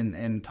discussed it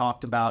and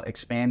talked about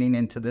expanding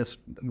into this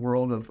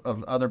world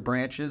of other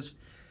branches.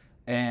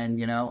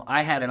 And,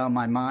 I had it on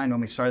my mind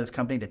when we started this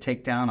company to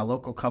take down a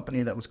local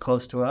company that was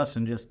close to us,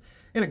 and just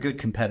in a good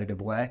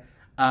competitive way.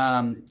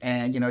 And,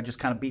 just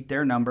kind of beat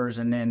their numbers.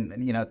 And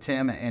then,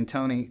 Tim and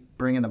Tony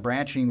bringing the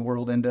branching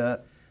world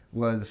into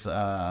was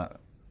a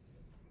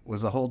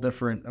whole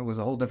different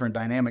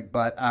dynamic.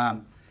 But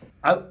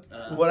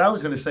what I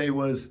was going to say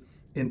was,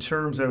 in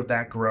terms of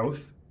that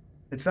growth,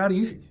 it's not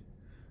easy.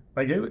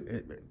 Like,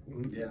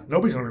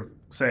 nobody's going to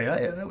say,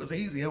 hey, that was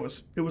easy. It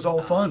was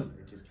all fun.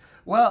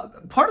 Well,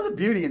 part of the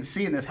beauty in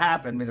seeing this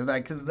happen is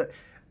because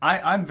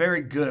I'm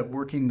very good at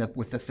working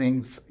with the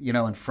things,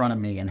 in front of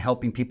me, and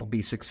helping people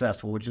be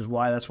successful, which is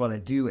why that's what I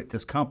do at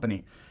this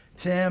company.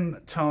 Tim,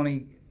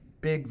 Tony,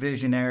 big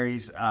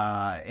visionaries,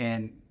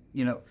 and,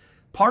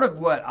 part of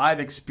what I've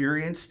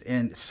experienced,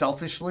 and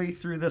selfishly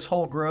through this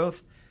whole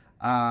growth,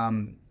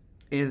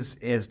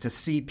 is to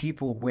see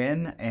people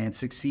win and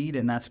succeed,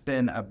 and that's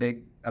been a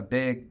big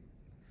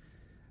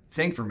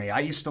thing for me.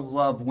 I used to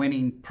love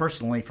winning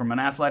personally, from an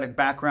athletic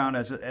background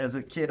as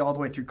a kid all the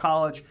way through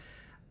college,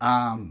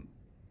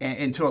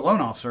 and to a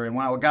loan officer. And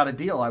when I got a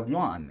deal, I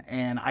won.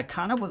 And I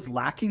kind of was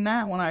lacking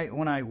that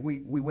when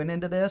we went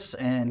into this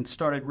and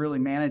started really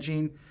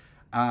managing.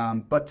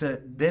 But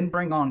to then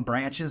bring on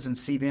branches and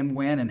see them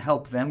win and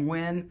help them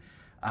win.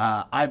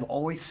 I've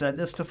always said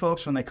this to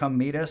folks when they come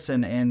meet us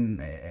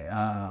and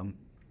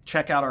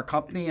check out our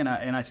company. And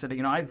I said,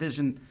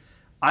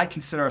 I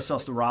consider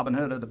ourselves the Robin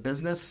Hood of the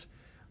business.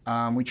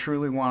 We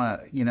truly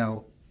want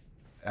to,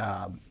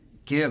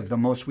 give the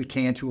most we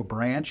can to a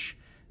branch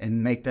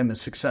and make them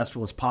as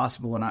successful as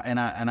possible. And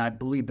I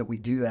believe that we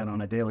do that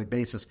on a daily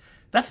basis.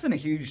 That's been a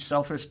huge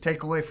selfish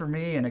takeaway for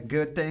me, and a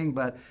good thing.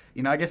 But,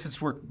 I guess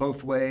it's worked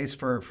both ways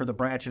for the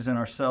branches and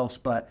ourselves.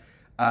 But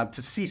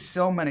to see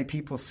so many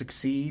people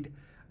succeed,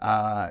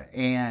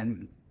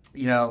 and,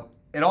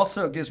 it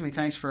also gives me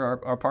thanks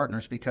for our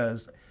partners,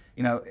 because,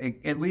 you know,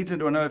 it leads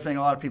into another thing.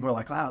 A lot of people are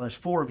like, wow, there's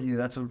 4 of you.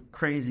 That's a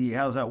crazy.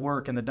 How does that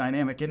work? And the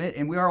dynamic in it.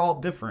 And we are all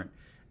different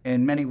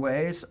in many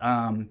ways.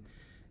 And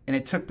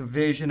it took the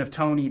vision of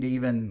Tony to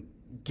even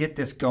get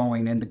this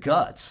going, and the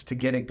guts to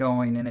get it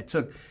going. And it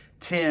took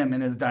Tim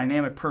and his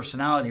dynamic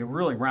personality to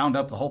really round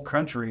up the whole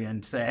country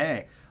and say,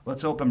 hey,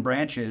 let's open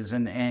branches.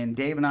 And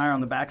Dave and I are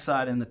on the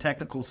backside and the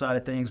technical side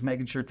of things,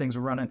 making sure things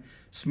are running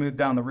smooth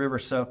down the river.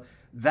 So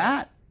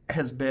that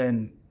has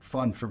been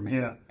fun for me.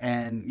 Yeah.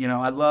 And, you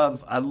know, I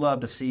love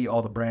to see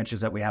all the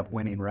branches that we have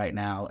winning right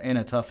now in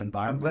a tough I'm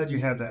environment. glad you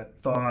had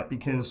that thought,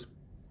 because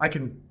I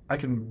can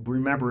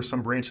remember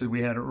some branches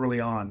we had early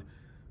on.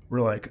 We're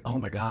like, oh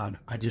my God,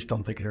 I just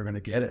don't think they're going to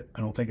get it. I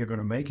don't think they're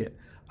going to make it.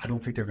 I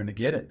don't think they're going to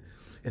get it.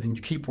 And then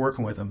you keep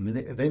working with them.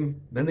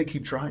 And then they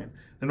keep trying.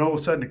 Then all of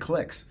a sudden it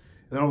clicks.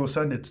 And then all of a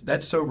sudden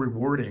that's so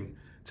rewarding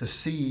to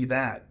see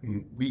that.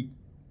 And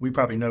we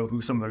probably know who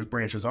some of those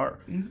branches are.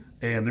 Mm-hmm.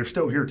 And they're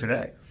still here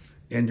today.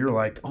 And you're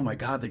like, oh my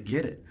God, they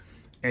get it.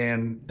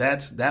 And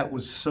that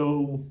was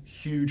so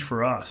huge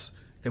for us,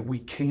 that we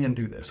can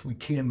do this. We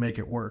can make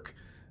it work.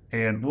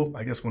 And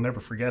I guess we'll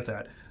never forget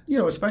that. You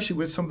know, especially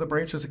with some of the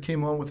branches that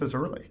came on with us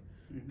early.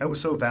 Mm-hmm. That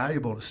was so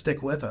valuable to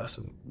stick with us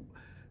and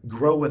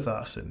grow with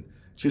us and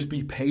just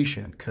be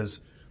patient, because,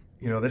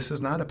 you know, this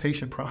is not a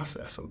patient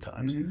process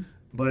sometimes. Mm-hmm.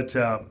 But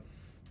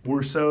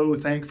we're so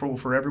thankful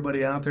for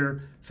everybody out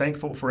there,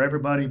 thankful for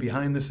everybody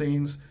behind the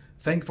scenes,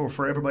 thankful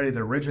for everybody that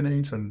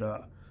originates, and,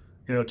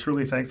 you know,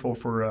 truly thankful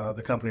for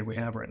the company we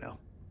have right now.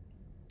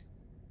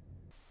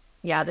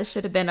 Yeah, this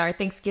should have been our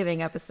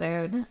Thanksgiving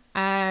episode.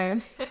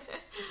 But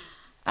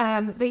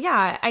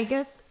yeah, I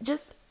guess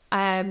just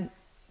kind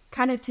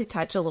of to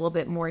touch a little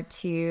bit more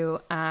to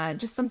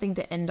just something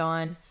to end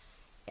on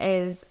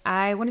is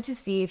I wanted to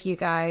see if you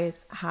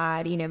guys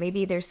had, you know,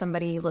 maybe there's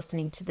somebody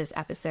listening to this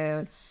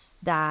episode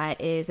that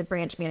is a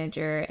branch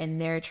manager and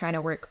they're trying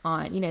to work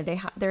on, you know,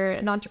 they're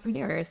an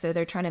entrepreneur, so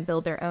they're trying to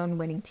build their own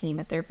winning team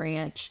at their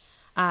branch.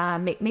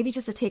 Maybe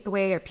just a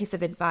takeaway or piece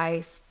of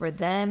advice for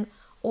them.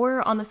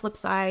 Or on the flip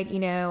side, you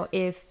know,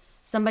 if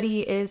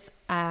somebody is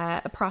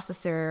a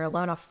processor, a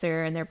loan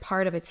officer, and they're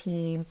part of a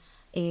team,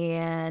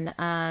 and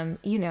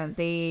you know,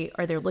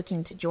 they're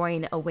looking to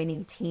join a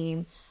winning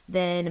team,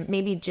 then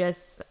maybe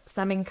just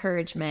some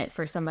encouragement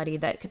for somebody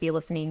that could be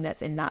listening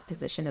that's in that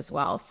position as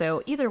well.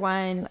 So either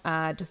one,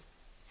 just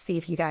see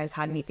if you guys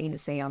had anything to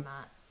say on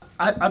that.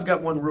 I've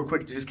got one real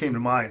quick that just came to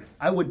mind.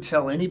 I would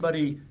tell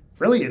anybody,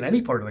 really in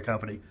any part of the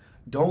company,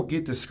 don't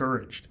get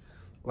discouraged.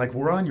 Like,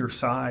 we're on your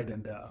side.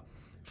 And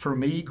for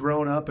me,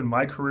 growing up in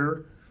my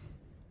career,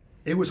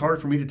 it was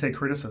hard for me to take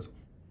criticism.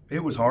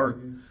 It was hard.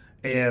 Mm-hmm.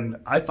 And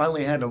I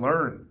finally had to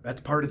learn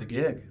that's part of the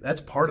gig.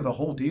 That's part of the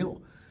whole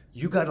deal.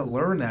 You got to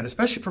learn that,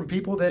 especially from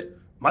people that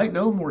might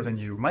know more than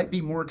you, might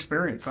be more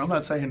experienced. I'm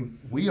not saying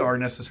we are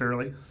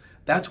necessarily.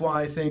 That's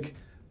why I think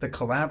the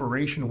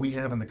collaboration we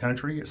have in the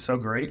country is so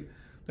great.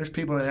 There's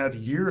people that have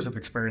years of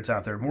experience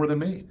out there, more than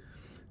me.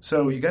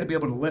 So you got to be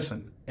able to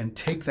listen and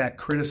take that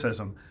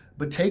criticism,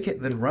 but take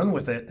it, then run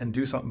with it and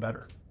do something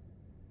better.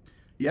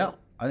 Yeah,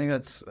 I think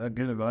that's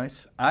good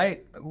advice.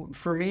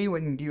 For me,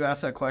 when you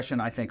ask that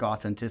question, I think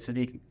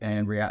authenticity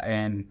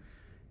and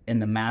in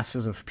the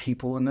masses of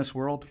people in this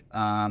world.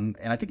 And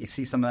I think you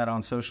see some of that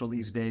on social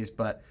these days.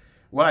 But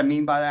what I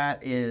mean by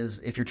that is,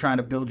 if you're trying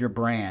to build your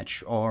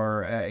branch,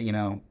 or, you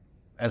know,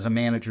 as a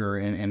manager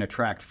and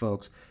attract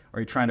folks, or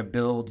you're trying to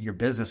build your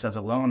business as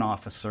a loan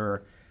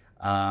officer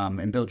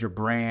and build your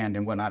brand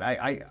and whatnot,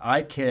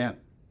 I can't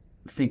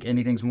think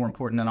anything's more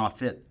important than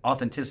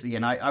authenticity.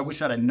 And I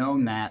wish I'd have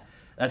known that.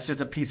 That's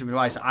just a piece of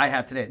advice I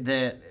have today.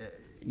 That,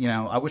 you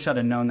know, I wish I'd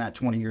have known that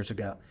 20 years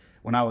ago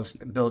when I was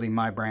building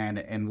my brand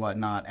and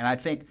whatnot. And I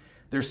think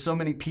there's so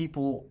many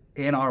people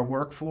in our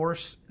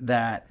workforce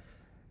that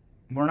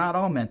we're not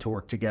all meant to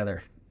work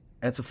together.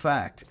 That's a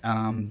fact.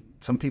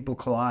 Some people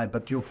collide,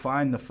 but you'll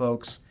find the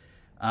folks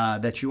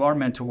that you are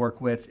meant to work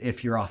with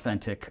if you're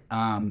authentic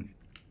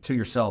to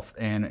yourself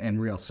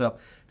and real. So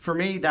for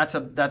me, that's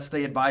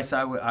the advice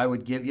I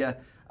would give you.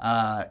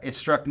 It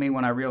struck me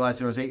when I realized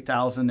there was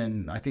 8,000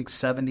 and I think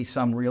 70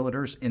 some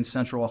realtors in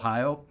Central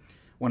Ohio.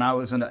 When I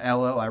was in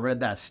LO, I read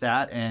that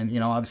stat, and,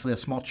 you know, obviously a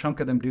small chunk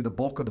of them do the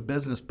bulk of the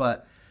business,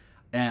 but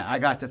I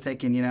got to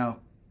thinking, you know,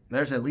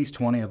 there's at least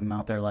 20 of them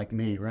out there like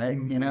me, right?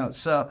 Mm-hmm. You know,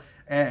 so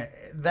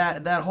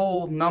that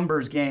whole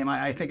numbers game,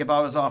 I think if I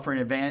was offering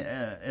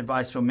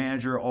advice to a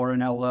manager or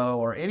an LO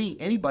or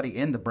anybody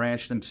in the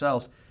branch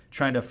themselves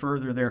trying to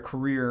further their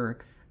career,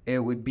 it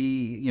would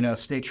be, you know,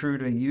 stay true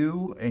to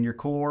you and your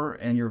core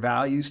and your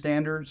value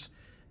standards,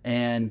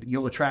 and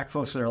you'll attract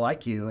folks that are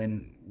like you.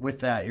 And with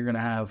that, you're going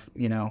to have,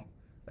 you know,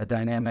 a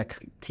dynamic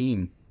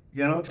team.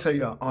 Yeah, and I'll tell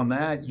you on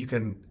that,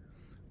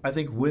 I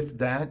think with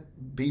that,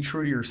 be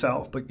true to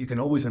yourself, but you can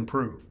always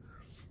improve.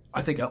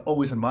 I think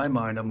always in my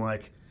mind, I'm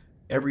like,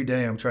 every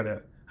day I'm trying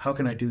to, how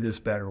can I do this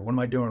better? What am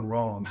I doing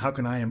wrong? How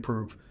can I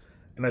improve?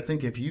 And I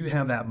think if you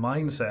have that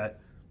mindset,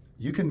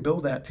 you can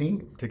build that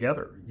team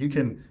together. You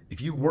can, if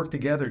you work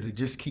together to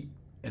just keep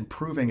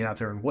improving out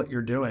there and what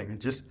you're doing,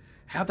 and just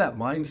have that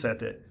mindset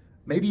that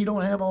maybe you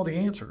don't have all the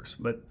answers,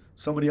 but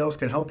somebody else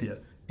can help you,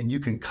 and you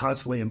can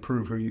constantly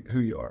improve who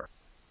you are.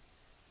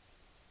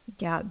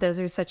 Yeah, those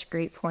are such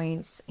great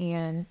points.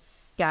 And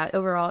yeah,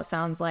 overall, it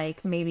sounds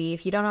like maybe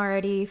if you don't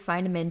already,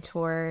 find a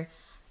mentor,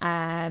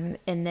 and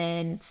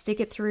then stick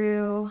it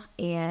through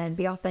and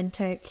be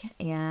authentic,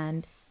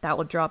 and that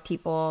will draw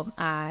people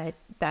that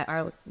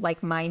are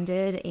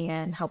like-minded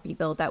and help you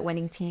build that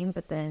winning team.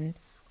 But then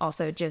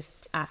also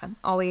just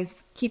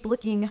always keep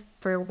looking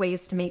for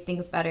ways to make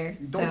things better.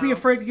 Don't be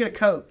afraid to get a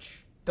coach.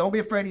 Don't be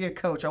afraid to get a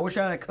coach. I wish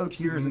I had a coach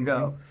years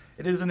ago.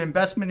 It is an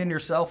investment in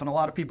yourself, and a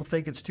lot of people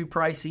think it's too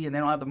pricey and they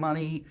don't have the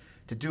money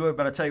to do it.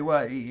 But I tell you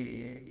what,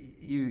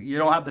 you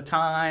don't have the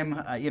time,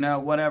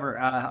 whatever.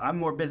 I'm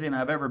more busy than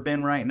I've ever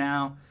been right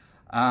now.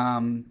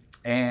 And,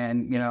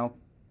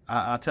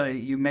 I'll tell you,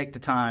 you make the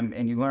time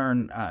and you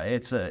learn.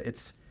 It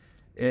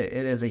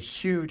is a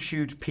huge,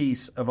 huge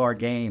piece of our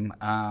game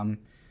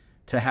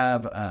to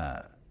have,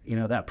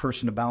 that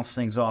person to bounce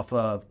things off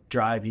of,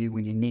 drive you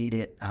when you need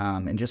it,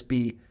 and just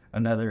be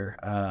another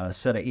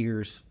set of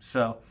ears.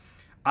 So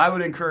I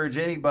would encourage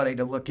anybody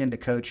to look into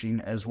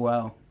coaching as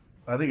well.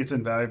 I think it's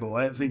invaluable.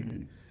 I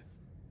think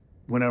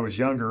when I was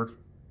younger,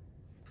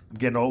 I'm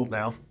getting old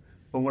now,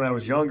 but when I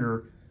was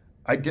younger,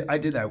 I did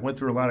that. I went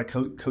through a lot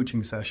of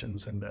coaching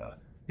sessions, and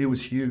it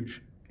was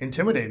huge.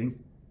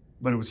 Intimidating,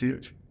 but it was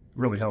huge.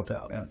 Really helped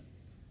out.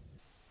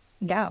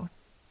 Yeah,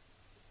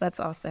 that's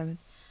awesome.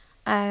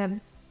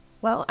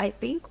 Well, I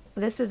think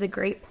this is a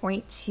great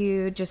point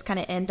to just kind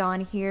of end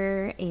on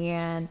here.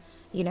 And,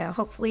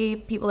 hopefully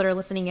people that are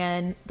listening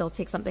in, they'll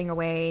take something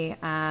away,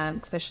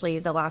 especially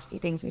the last few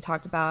things we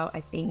talked about,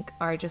 I think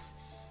are just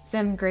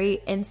some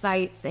great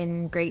insights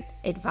and great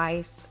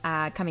advice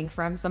coming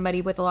from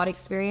somebody with a lot of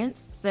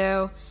experience.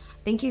 So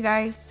thank you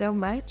guys so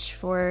much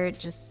for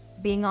just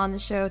being on the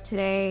show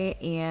today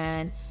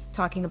and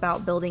talking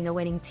about building a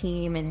winning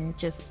team and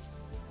just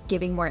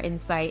giving more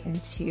insight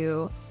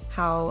into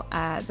how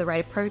the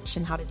right approach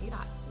and how to do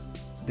that.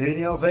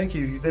 Danielle, thank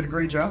you. You did a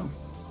great job.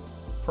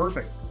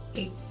 Perfect.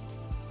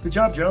 Good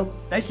job, Joe.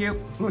 Thank you.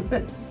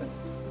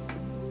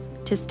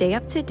 To stay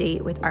up to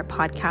date with our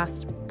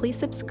podcast, please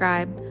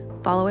subscribe,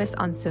 follow us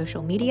on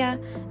social media,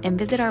 and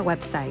visit our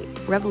website,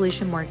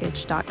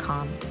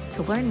 revolutionmortgage.com,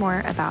 to learn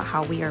more about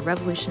how we are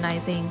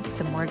revolutionizing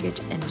the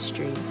mortgage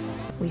industry.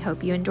 We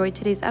hope you enjoyed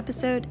today's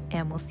episode,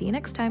 and we'll see you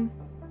next time.